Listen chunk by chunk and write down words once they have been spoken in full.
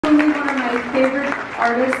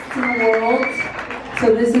artists in the world.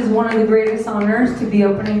 So this is one of the greatest honors to be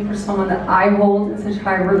opening for someone that I hold in such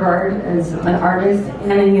high regard as an artist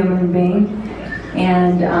and a human being.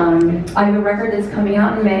 And I have a record that's coming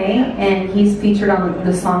out in May, and he's featured on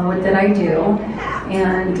the song "What Did I Do?"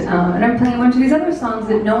 And I'm playing a bunch of these other songs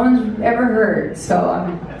that no one's ever heard. So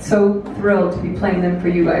I'm so thrilled to be playing them for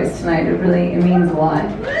you guys tonight. It means a lot.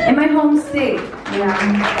 In my home state, yeah,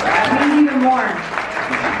 it means even more.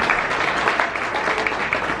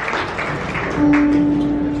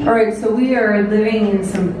 All right, so we are living in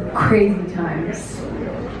some crazy times,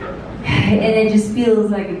 and it just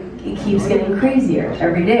feels like it keeps getting crazier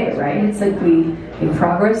every day, right? It's like we make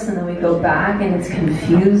progress and then we go back, and it's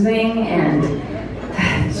confusing, and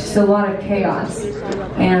it's just a lot of chaos.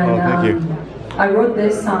 And I wrote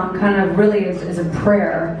this song kind of really as a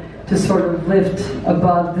prayer to sort of lift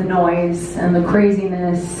above the noise and the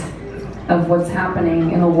craziness of what's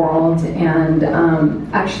happening in the world. And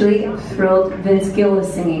actually, I'm thrilled Vince Gill is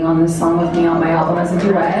singing on this song with me on my album as a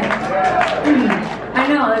duet. I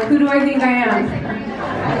know, like, who do I think I am?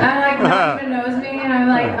 I'm like, no one even knows me, and I'm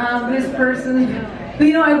like, this person. But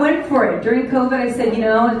you know, I went for it. During COVID, I said, you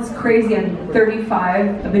know, it's crazy, I'm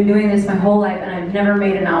 35, I've been doing this my whole life, and I've never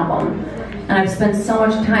made an album. And I've spent so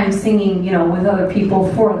much time singing, you know, with other people,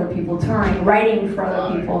 for other people, touring, writing for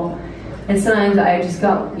other people. And sometimes I just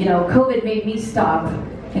go, you know, COVID made me stop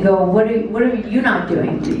and go, what are you not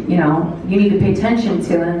doing? You know, you need to pay attention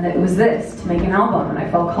to, and it was this, to make an album, and I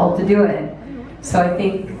felt called to do it. So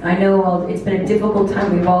I know it's been a difficult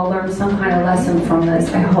time. We've all learned some kind of lesson from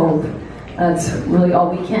this, I hope. That's really all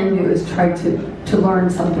we can do, is try to learn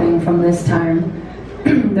something from this time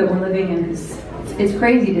that we're living in. It's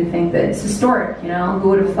crazy to think that it's historic, you know? Who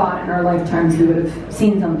would have thought in our lifetimes we would have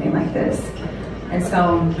seen something like this? And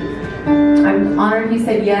so I'm honored he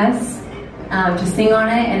said yes to sing on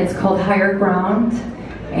it, and it's called Higher Ground.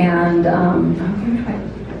 And I'm gonna try.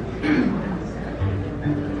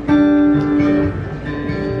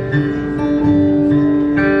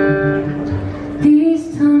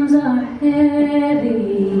 These times are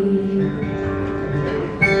heavy,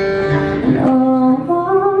 and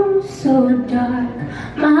oh, so dark.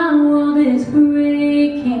 My world is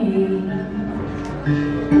breaking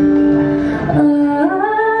apart.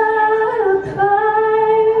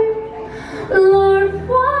 Lord,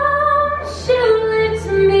 won't you lift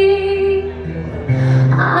me?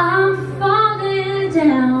 I'm falling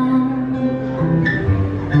down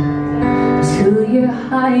to your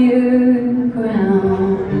higher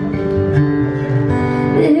ground.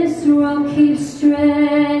 This road keeps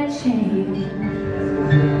stretching.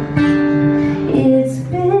 It's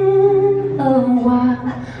been a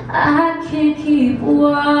while, I can't keep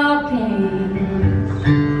walking.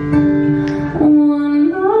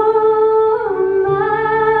 One more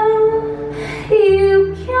mile,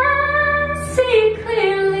 you can see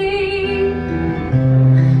clearly.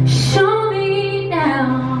 Show me now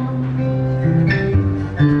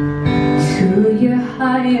to your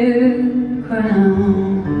higher ground.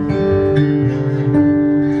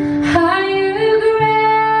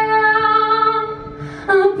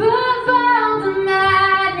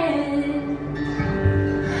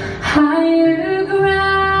 Higher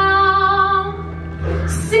ground,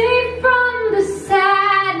 safe from the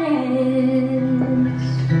sadness.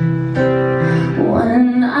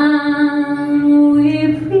 When I'm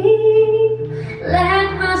weary, let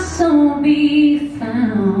my soul be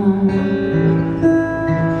found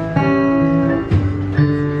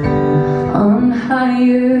on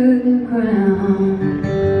higher ground.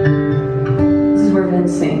 This is where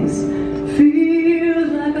Vince sings.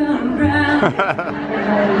 Feels like I'm drowning.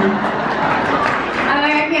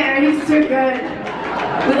 I can't, he's too good.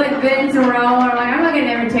 We like Vince and Rome, and I'm like, I'm not gonna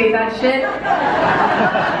imitate that shit.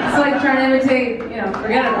 It's like trying to imitate, you know,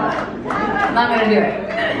 forget about it. I'm not gonna do it.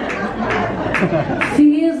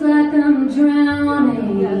 Feels like I'm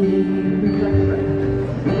drowning.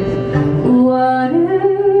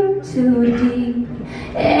 Water too deep,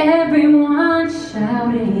 everyone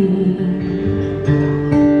shouting.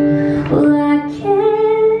 Well, I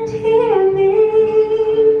can't hear me.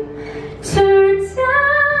 Turn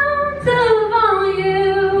down the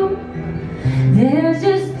volume. There's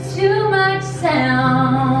just too much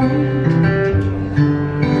sound.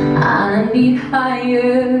 I need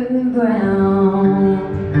higher ground.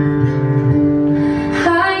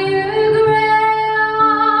 Higher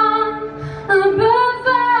ground, above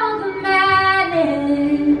all the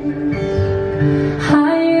madness.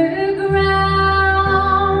 Higher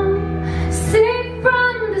ground, safe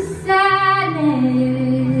from the sadness.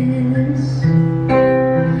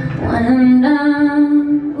 When I'm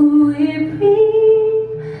weary,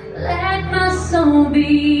 let my soul be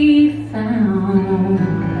be found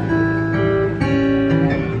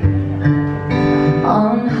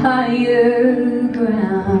on higher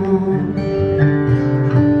ground.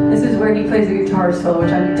 This is where he plays a guitar solo,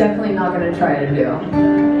 which I'm definitely not going to try to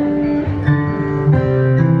do.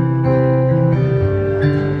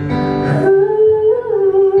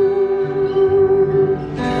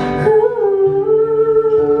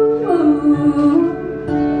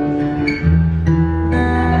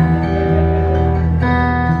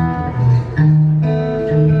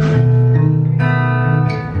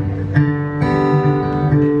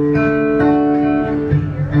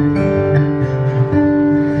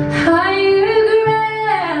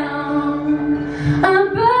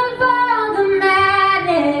 Above